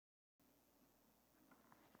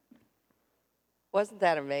Wasn't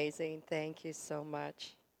that amazing? Thank you so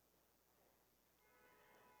much.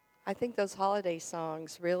 I think those holiday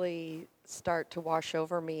songs really start to wash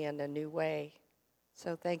over me in a new way.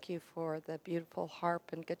 So thank you for the beautiful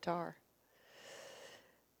harp and guitar.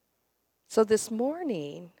 So this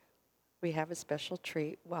morning, we have a special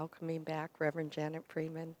treat welcoming back Reverend Janette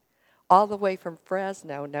Freeman, all the way from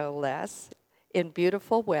Fresno, no less, in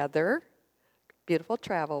beautiful weather, beautiful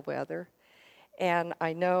travel weather. And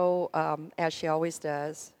I know, as she always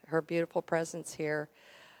does, her beautiful presence here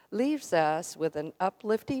leaves us with an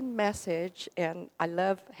uplifting message. And I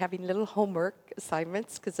love having little homework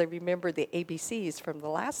assignments because I remember the ABCs from the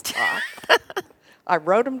last talk. I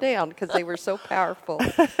wrote them down because they were so powerful.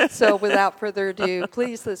 So without further ado,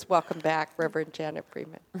 please let's welcome back Reverend Janette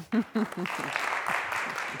Freeman.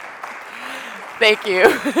 Thank you.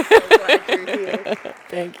 So glad you're here.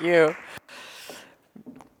 Thank you.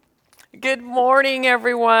 Good morning,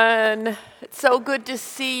 everyone. It's so good to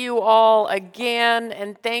see you all again,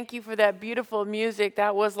 and thank you for that beautiful music.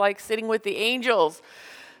 That was like sitting with the angels.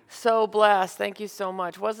 So blessed. Thank you so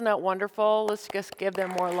much. Wasn't that wonderful? Let's just give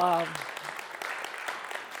them more love.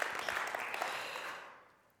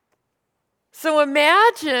 So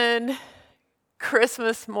imagine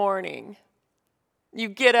Christmas morning. You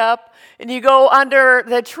get up and you go under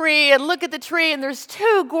the tree and look at the tree, and there's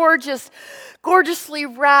two gorgeously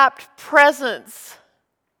wrapped presents,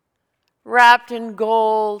 wrapped in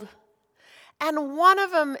gold. And one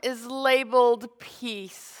of them is labeled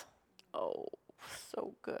peace. Oh,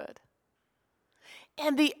 so good.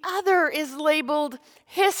 And the other is labeled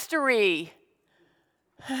history.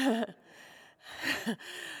 Maybe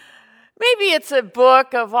it's a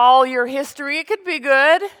book of all your history. It could be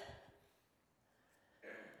good.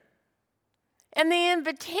 And the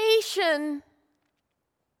invitation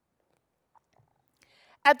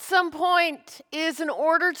at some point is, in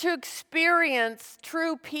order to experience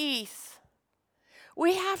true peace,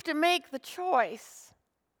 we have to make the choice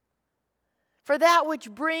for that which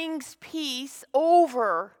brings peace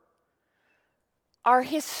over our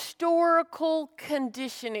historical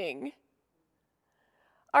conditioning,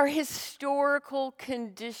 our historical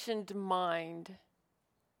conditioned mind.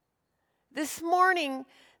 This morning,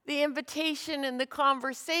 the invitation and the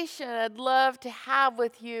conversation I'd love to have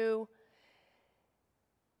with you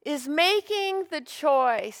is making the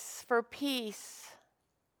choice for peace,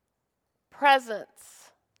 presence,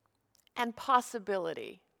 and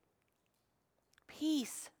possibility.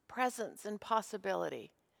 Peace, presence, and possibility.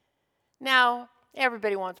 Now,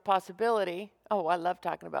 everybody wants possibility. Oh, I love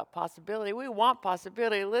talking about possibility. We want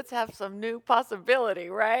possibility. Let's have some new possibility,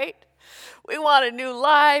 right? We want a new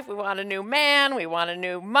life. We want a new man. We want a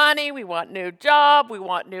new money. We want new job. We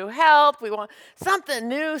want new health. We want something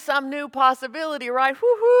new, some new possibility, right?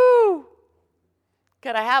 Woo-hoo!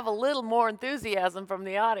 Could I have a little more enthusiasm from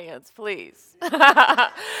the audience, please?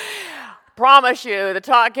 Promise you, the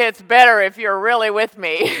talk gets better if you're really with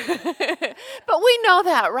me. But we know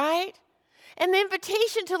that, right? And the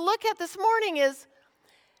invitation to look at this morning is,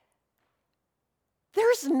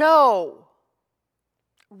 there's no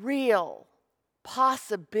real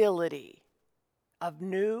possibility of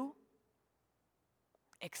new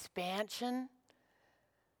expansion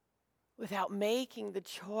without making the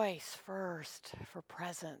choice first for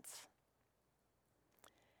presence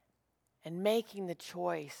and making the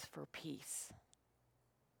choice for peace.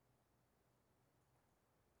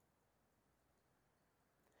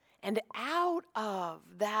 And out of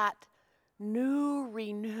that new,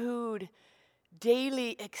 renewed,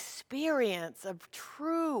 daily experience of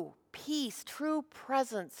true peace, true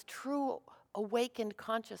presence, true awakened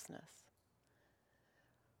consciousness,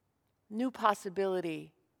 new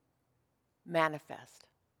possibility manifest.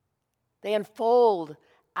 They unfold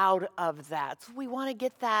out of that. So we want to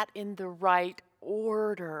get that in the right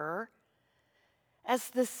order. As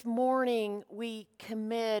this morning we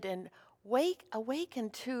commit and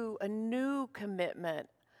awaken to a new commitment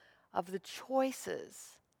of the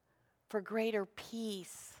choices for greater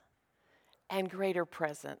peace and greater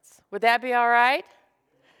presence. Would that be all right?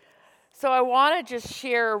 So I want to just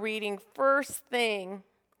share a reading. First thing,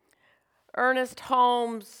 Ernest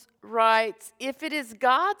Holmes writes, "If it is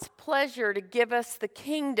God's pleasure to give us the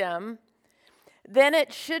kingdom, then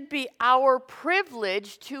it should be our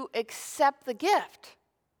privilege to accept the gift.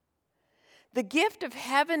 The gift of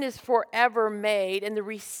heaven is forever made, and the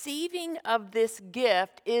receiving of this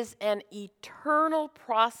gift is an eternal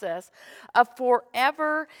process of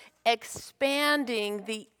forever expanding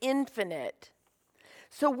the infinite.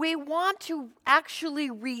 So we want to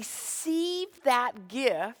actually receive that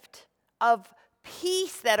gift of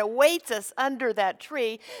peace that awaits us under that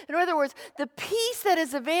tree. In other words, the peace that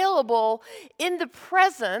is available in the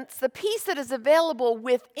presence, the peace that is available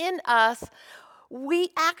within us, we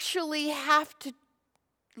actually have to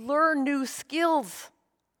learn new skills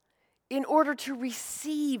in order to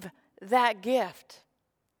receive that gift.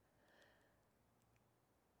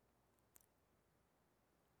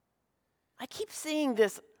 I keep seeing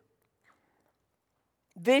this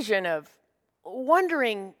vision of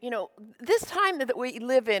wondering, this time that we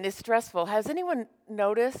live in is stressful. Has anyone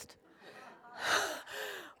noticed?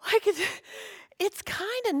 It's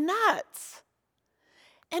kind of nuts.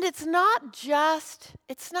 And it's not just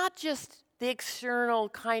the external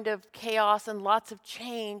kind of chaos and lots of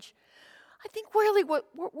change. I think really what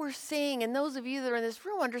we're seeing, and those of you that are in this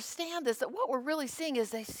room understand this, that what we're really seeing is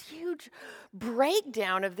this huge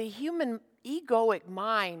breakdown of the human egoic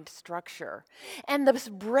mind structure and this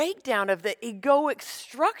breakdown of the egoic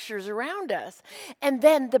structures around us, and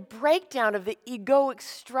then the breakdown of the egoic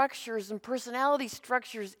structures and personality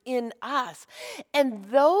structures in us. And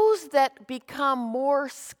those that become more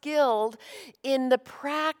skilled in the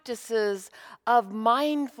practices of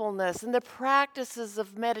mindfulness and the practices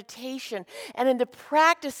of meditation and in the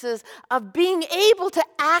practices of being able to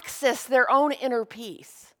access their own inner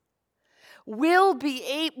peace will be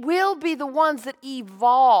the ones that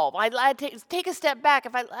evolve. I take a step back.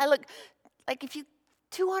 If I look, like if you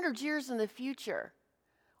 200 years in the future,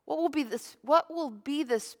 what will be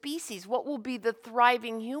the species? What will be the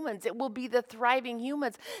thriving humans? It will be the thriving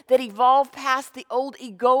humans that evolve past the old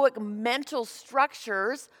egoic mental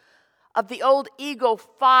structures of the old ego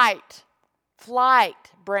fight,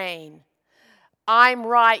 flight brain. I'm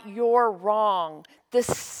right, you're wrong.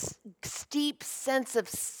 This steep sense of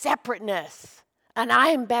separateness, and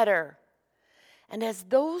I'm better. And as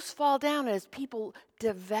those fall down, as people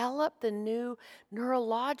develop the new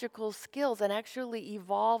neurological skills and actually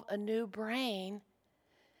evolve a new brain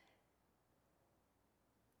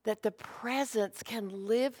that the presence can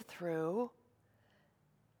live through,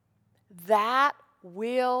 that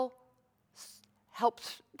will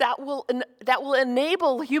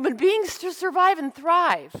enable human beings to survive and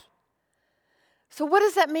thrive. So what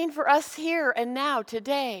does that mean for us here and now,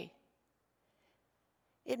 today?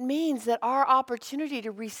 It means that our opportunity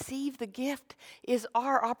to receive the gift is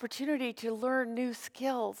our opportunity to learn new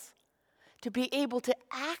skills, to be able to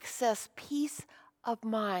access peace of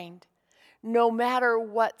mind, no matter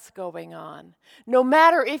what's going on. No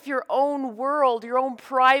matter if your own world, your own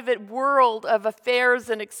private world of affairs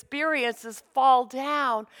and experiences fall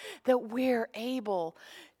down, that we're able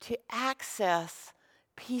to access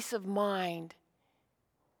peace of mind.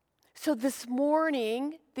 So this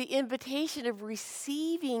morning, the invitation of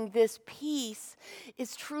receiving this peace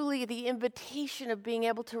is truly the invitation of being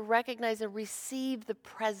able to recognize and receive the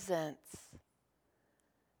presence,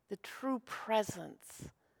 the true presence.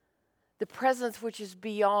 The presence which is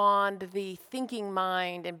beyond the thinking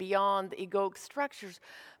mind and beyond the egoic structures,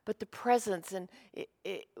 but the presence, and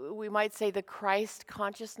we might say the Christ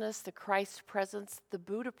consciousness, the Christ presence, the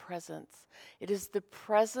Buddha presence. It is the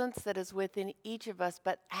presence that is within each of us,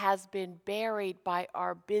 but has been buried by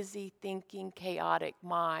our busy thinking, chaotic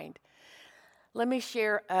mind. Let me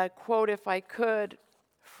share a quote, if I could,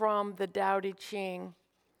 from the Tao Te Ching,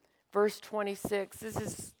 verse 26. This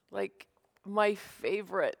is like my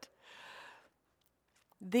favorite.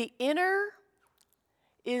 The inner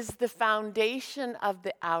is the foundation of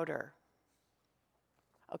the outer.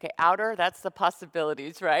 Okay, outer, that's the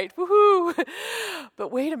possibilities, right? Woohoo!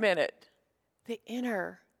 But wait a minute. The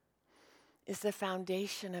inner is the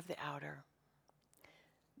foundation of the outer.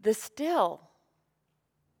 The still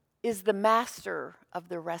is the master of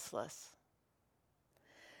the restless.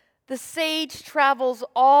 The sage travels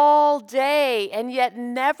all day and yet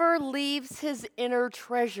never leaves his inner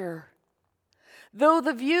treasure. Though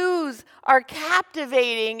the views are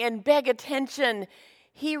captivating and beg attention,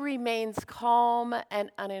 he remains calm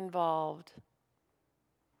and uninvolved.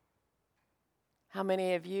 How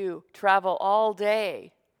many of you travel all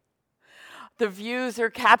day? The views are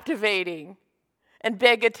captivating and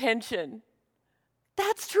beg attention.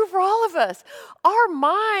 That's true for all of us. Our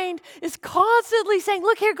mind is constantly saying,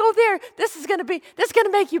 look here, go there. This is going to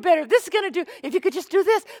make you better. This is going to do, if you could just do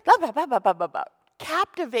this, blah, blah, blah, blah, blah, blah, blah.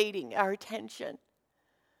 Captivating our attention.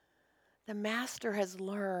 The master has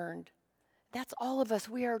learned. That's all of us.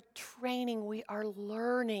 We are training, we are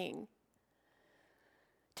learning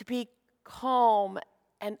to be calm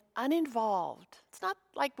and uninvolved. It's not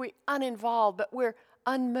like we're uninvolved, but we're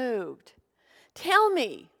unmoved. Tell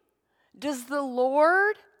me, does the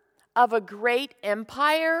Lord of a great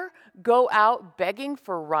empire go out begging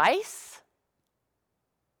for rice?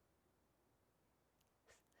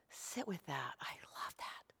 sit with that. I love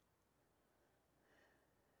that.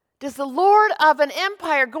 Does the Lord of an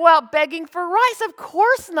empire go out begging for rice? Of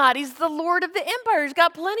course not. He's the Lord of the empire. He's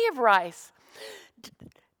got plenty of rice.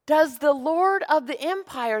 Does the Lord of the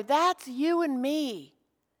empire, that's you and me,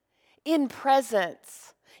 in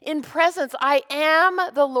presence. In presence, I am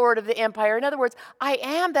the Lord of the empire. In other words, I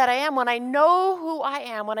am that I am. When I know who I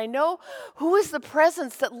am, when I know who is the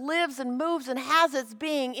presence that lives and moves and has its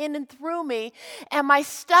being in and through me, am I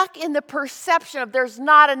stuck in the perception of there's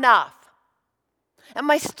not enough? Am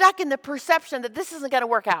I stuck in the perception that this isn't going to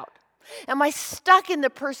work out? Am I stuck in the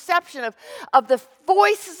perception of the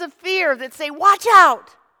voices of fear that say, watch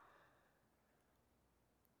out?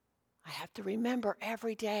 I have to remember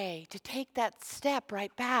every day to take that step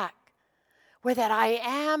right back where that I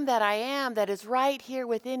am that is right here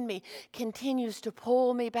within me continues to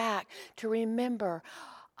pull me back to remember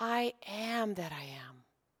I am that I am.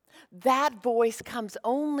 That voice comes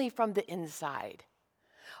only from the inside,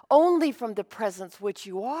 only from the presence which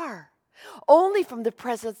you are, only from the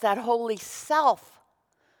presence, that holy self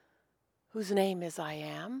whose name is I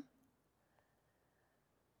am.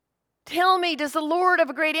 Tell me, does the Lord of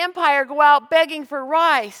a great empire go out begging for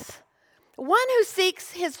rice? One who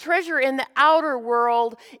seeks his treasure in the outer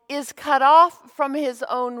world is cut off from his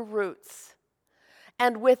own roots.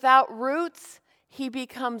 And without roots, he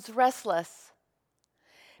becomes restless.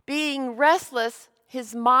 Being restless,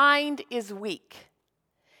 his mind is weak.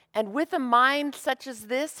 And with a mind such as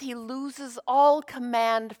this, he loses all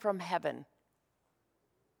command from heaven.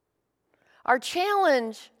 Our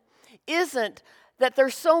challenge isn't that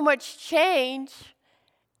there's so much change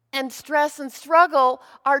and stress and struggle.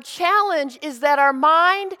 Our challenge is that our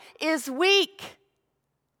mind is weak.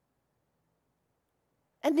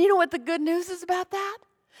 And you know what the good news is about that?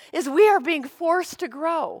 Is we are being forced to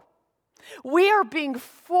grow. We are being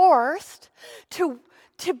forced to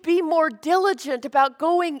be more diligent about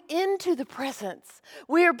going into the presence.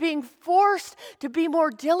 We are being forced to be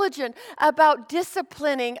more diligent about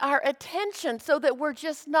disciplining our attention so that we're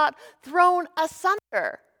just not thrown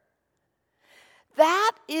asunder.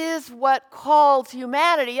 That is what calls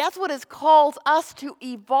humanity. That's what has called us to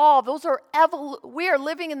evolve. We are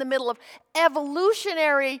living in the middle of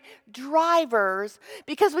evolutionary drivers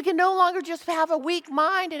because we can no longer just have a weak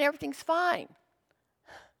mind and everything's fine.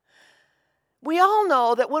 We all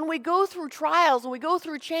know that when we go through trials, when we go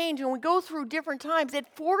through change, when we go through different times, it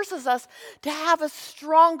forces us to have a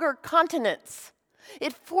stronger continence.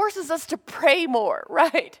 It forces us to pray more,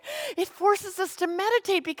 right? It forces us to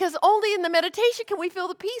meditate because only in the meditation can we feel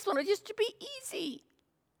the peace when it used to be easy.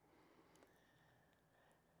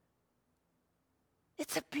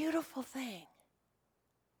 It's a beautiful thing.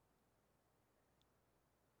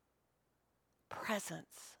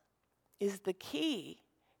 Presence is the key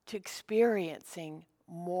to experiencing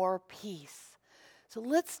more peace. So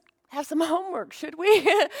let's have some homework, should we?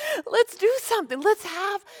 Let's do something. Let's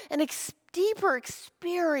have an deeper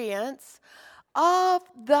experience of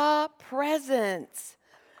the presence.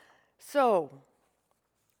 So,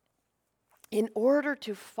 in order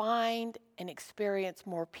to find and experience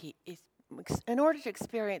more peace, in order to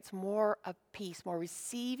experience more of peace, more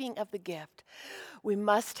receiving of the gift, we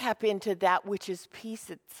must tap into that which is peace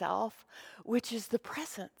itself, which is the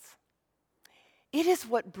presence. It is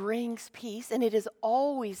what brings peace, and it is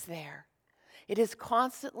always there. It is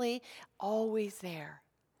constantly always there.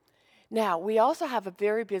 Now, we also have a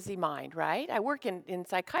very busy mind, right? I work in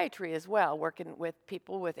psychiatry as well, working with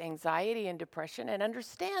people with anxiety and depression, and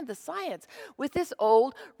understand the science with this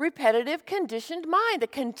old, repetitive, conditioned mind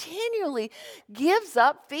that continually feeds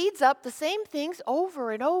up the same things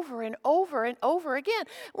over and over and over and over again.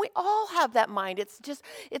 We all have that mind.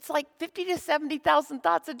 It's like 50 to 70,000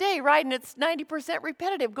 thoughts a day, right? And it's 90%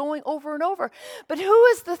 repetitive, going over and over. But who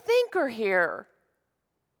is the thinker here?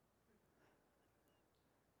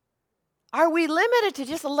 Are we limited to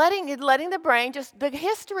just letting the brain, just the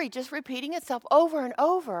history just repeating itself over and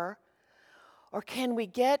over? Or can we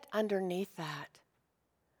get underneath that?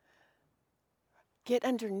 Get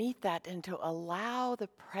underneath that and to allow the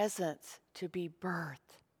presence to be birthed.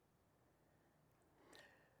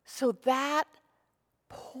 So that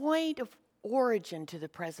point of origin to the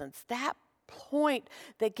presence, that point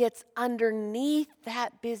that gets underneath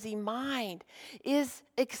that busy mind is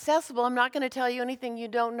accessible. I'm not going to tell you anything you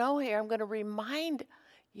don't know here. I'm going to remind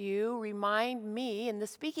me in the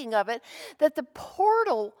speaking of it, that the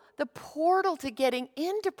portal to getting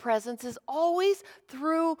into presence is always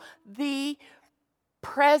through the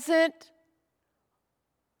present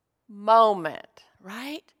moment,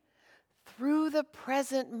 right? Through the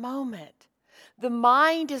present moment. The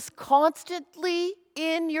mind is constantly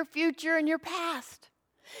in your future and your past.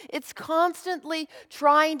 It's constantly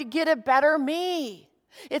trying to get a better me.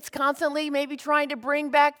 It's constantly maybe trying to bring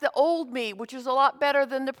back the old me, which is a lot better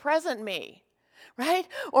than the present me, right?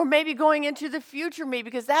 Or maybe going into the future me,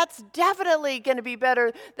 because that's definitely going to be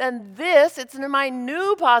better than this. It's my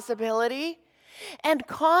new possibility. And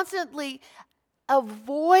constantly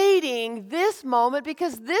avoiding this moment,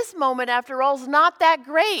 because this moment, after all, is not that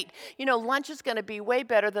great. You know, lunch is going to be way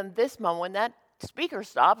better than this moment when that speaker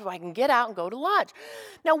stops, so I can get out and go to lunch.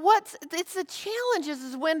 Now, it's the challenge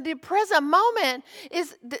is when the present moment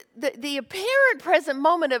is the apparent present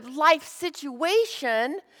moment of life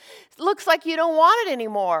situation looks like you don't want it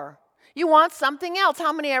anymore. You want something else.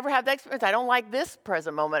 How many ever have that experience? I don't like this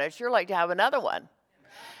present moment. I'd sure like to have another one.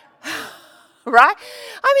 Right?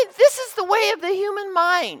 I mean, this is the way of the human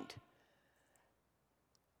mind.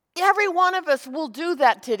 Every one of us will do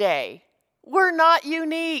that today. We're not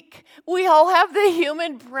unique. We all have the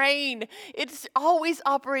human brain. It's always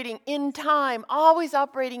operating in time, always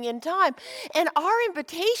operating in time. And our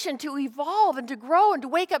invitation to evolve and to grow and to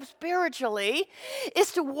wake up spiritually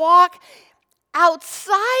is to walk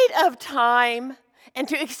outside of time and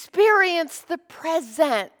to experience the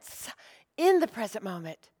presence in the present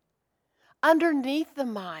moment, underneath the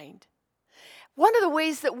mind. One of the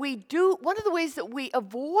ways that we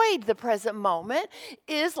avoid the present moment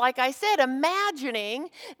is, like I said, imagining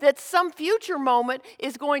that some future moment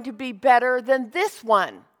is going to be better than this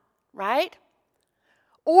one, right?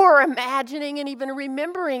 Or imagining and even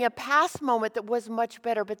remembering a past moment that was much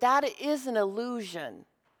better, but that is an illusion.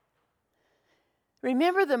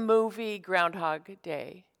 Remember the movie Groundhog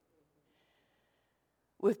Day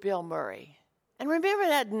with Bill Murray? And remember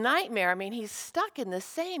that nightmare. I mean, he's stuck in the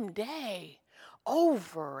same day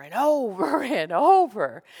over and over and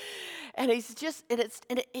over. And he's just, it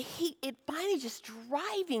finally just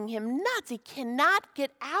driving him nuts. He cannot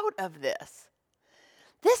get out of this.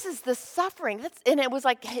 This is the suffering. And it was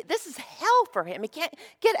like, this is hell for him. He can't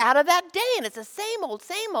get out of that day. And it's the same old,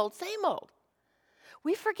 same old, same old.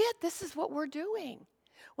 We forget this is what we're doing.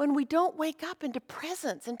 When we don't wake up into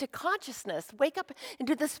presence, into consciousness, wake up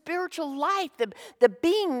into the spiritual life, the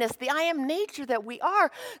beingness, the I am nature that we are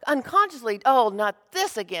unconsciously. Oh, not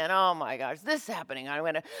this again. Oh my gosh, this is happening.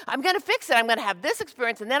 I'm gonna fix it. I'm gonna have this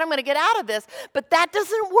experience, and then I'm gonna get out of this. But that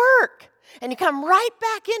doesn't work. And you come right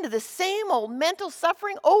back into the same old mental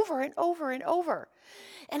suffering over and over and over.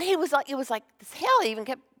 And it was like this hell. He even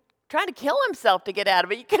kept trying to kill himself to get out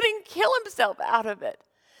of it. He couldn't kill himself out of it.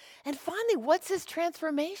 And finally, what's his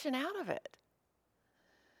transformation out of it?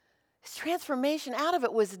 His transformation out of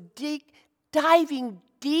it was diving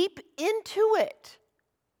deep into it.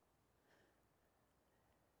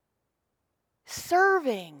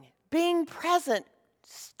 Serving, being present,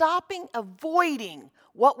 stopping, avoiding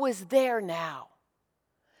what was there now.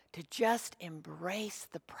 To just embrace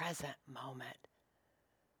the present moment.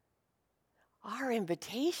 Our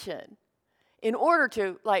invitation, in order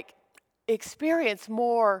to experience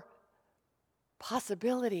more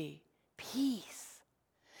possibility, peace,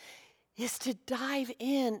 is to dive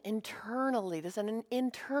in internally. There's an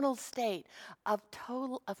internal state of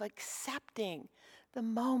accepting the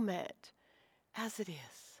moment as it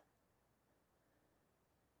is.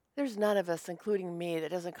 There's none of us, including me, that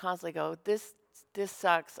doesn't constantly go, this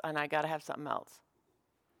sucks and I got to have something else.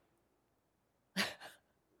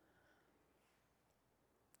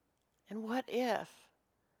 And what if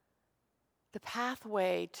the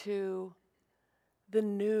pathway to the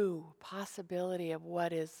new possibility of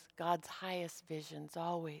what is God's highest visions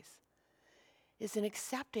always is in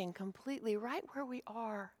accepting completely right where we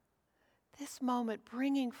are, this moment,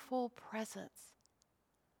 bringing full presence.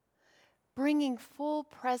 Bringing full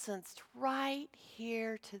presence right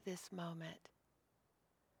here to this moment.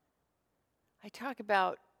 I talk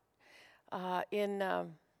about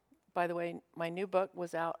by the way, my new book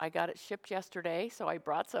was out. I got it shipped yesterday, so I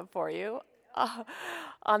brought some for you.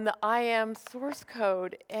 On the I Am source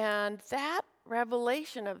code. And that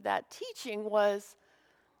revelation of that teaching was,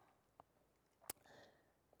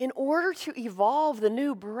 in order to evolve the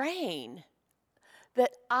new brain,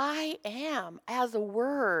 that I am as a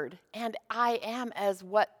word and I am as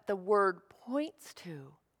what the word points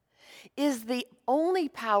to is the only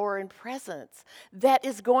power and presence that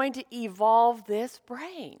is going to evolve this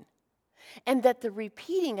brain. And that the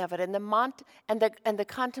repeating of it and the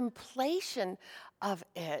contemplation of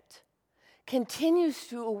it continues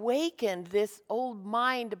to awaken this old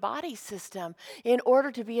mind-body system in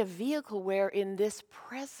order to be a vehicle wherein this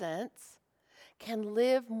presence can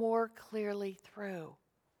live more clearly through.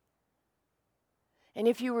 And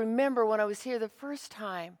if you remember when I was here the first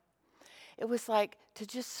time, it was like to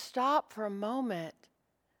just stop for a moment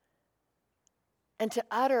and to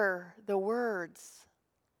utter the words,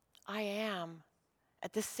 I am,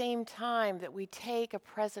 at the same time that we take a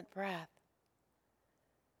present breath.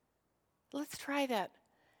 Let's try that.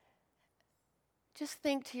 Just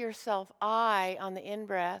think to yourself, I on the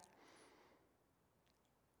in-breath,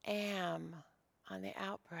 am on the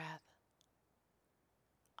out-breath.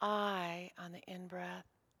 I on the in-breath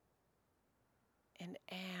and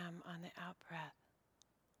am on the out-breath.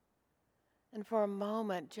 And for a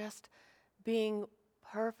moment, just being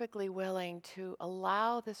perfectly willing to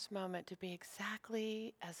allow this moment to be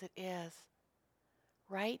exactly as it is,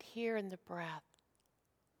 right here in the breath.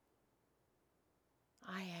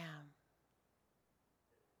 I am.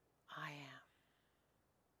 I am.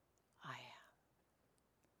 I am.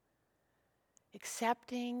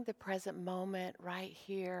 Accepting the present moment right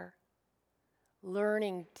here,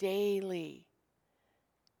 learning daily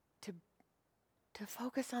to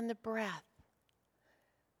focus on the breath,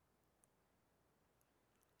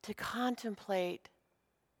 to contemplate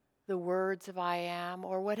the words of I am,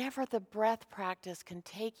 or whatever the breath practice can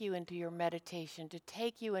take you into your meditation, to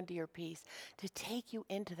take you into your peace, to take you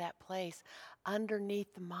into that place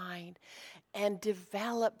underneath the mind, and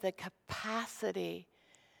develop the capacity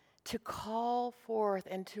to call forth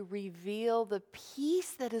and to reveal the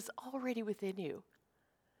peace that is already within you.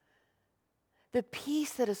 The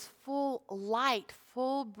peace that is full light,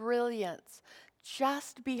 full brilliance,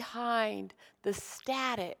 just behind the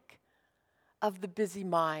static of the busy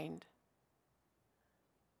mind.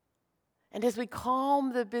 And as we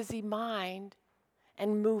calm the busy mind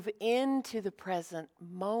and move into the present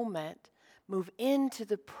moment, move into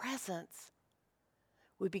the presence,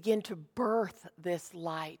 we begin to birth this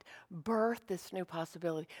light, birth this new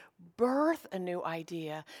possibility, birth a new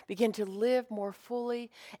idea, begin to live more fully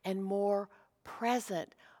and more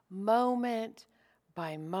present, moment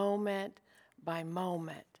by moment by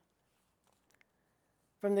moment.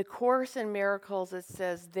 From the Course in Miracles, it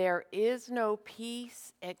says, there is no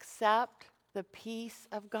peace except the peace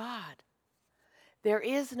of God. There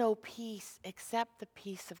is no peace except the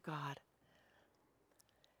peace of God.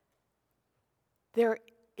 There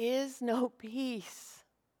is no peace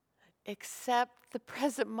except the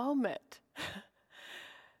present moment.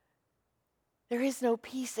 There is no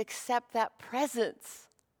peace except that presence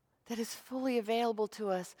that is fully available to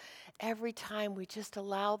us every time we just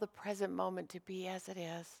allow the present moment to be as it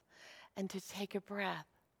is and to take a breath.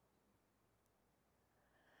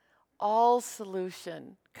 All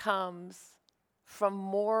solution comes from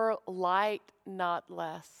more light, not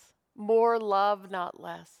less. More love, not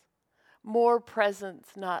less. More presence,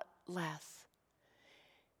 not less.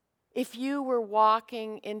 If you were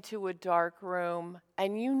walking into a dark room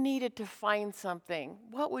and you needed to find something,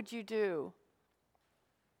 what would you do?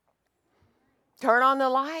 Turn on the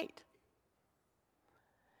light.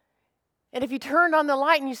 And if you turned on the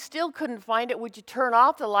light and you still couldn't find it, would you turn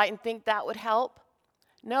off the light and think that would help?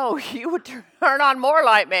 No, you would turn on more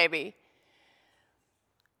light maybe.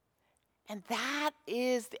 And that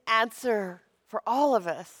is the answer for all of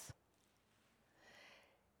us,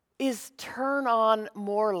 is turn on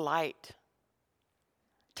more light.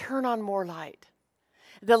 Turn on more light.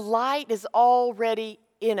 The light is already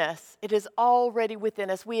in us. It is already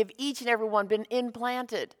within us. We have each and every one been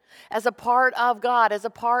implanted as a part of God, as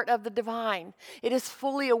a part of the divine. It is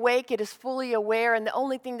fully awake, it is fully aware, and the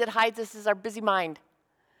only thing that hides us is our busy mind.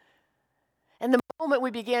 And the moment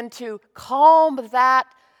we begin to calm that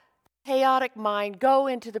chaotic mind, go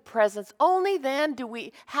into the presence, only then do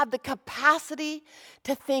we have the capacity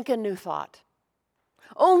to think a new thought.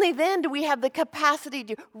 Only then do we have the capacity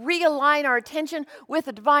to realign our attention with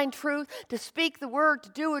the divine truth, to speak the word, to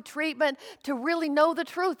do a treatment, to really know the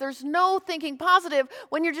truth. There's no thinking positive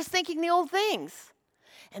when you're just thinking the old things.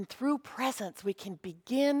 And through presence, we can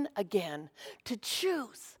begin again to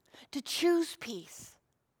choose peace,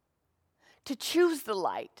 to choose the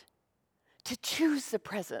light, to choose the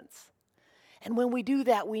presence. And when we do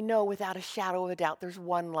that, we know without a shadow of a doubt there's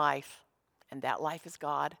one life. And that life is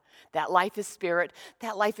God. That life is spirit.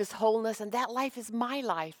 That life is wholeness. And that life is my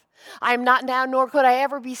life. I am not now, nor could I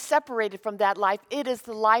ever be separated from that life. It is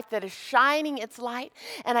the life that is shining its light.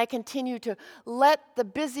 And I continue to let the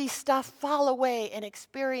busy stuff fall away and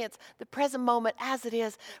experience the present moment as it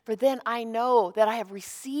is. For then I know that I have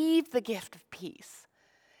received the gift of peace.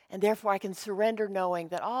 And therefore I can surrender knowing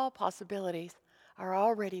that all possibilities are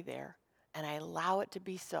already there. And I allow it to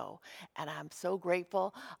be so. And I'm so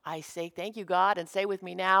grateful. I say thank you, God, and say with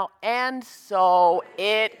me now, and so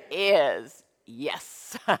it is.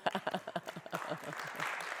 Yes.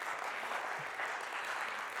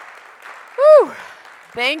 Whew.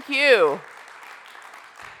 Thank you.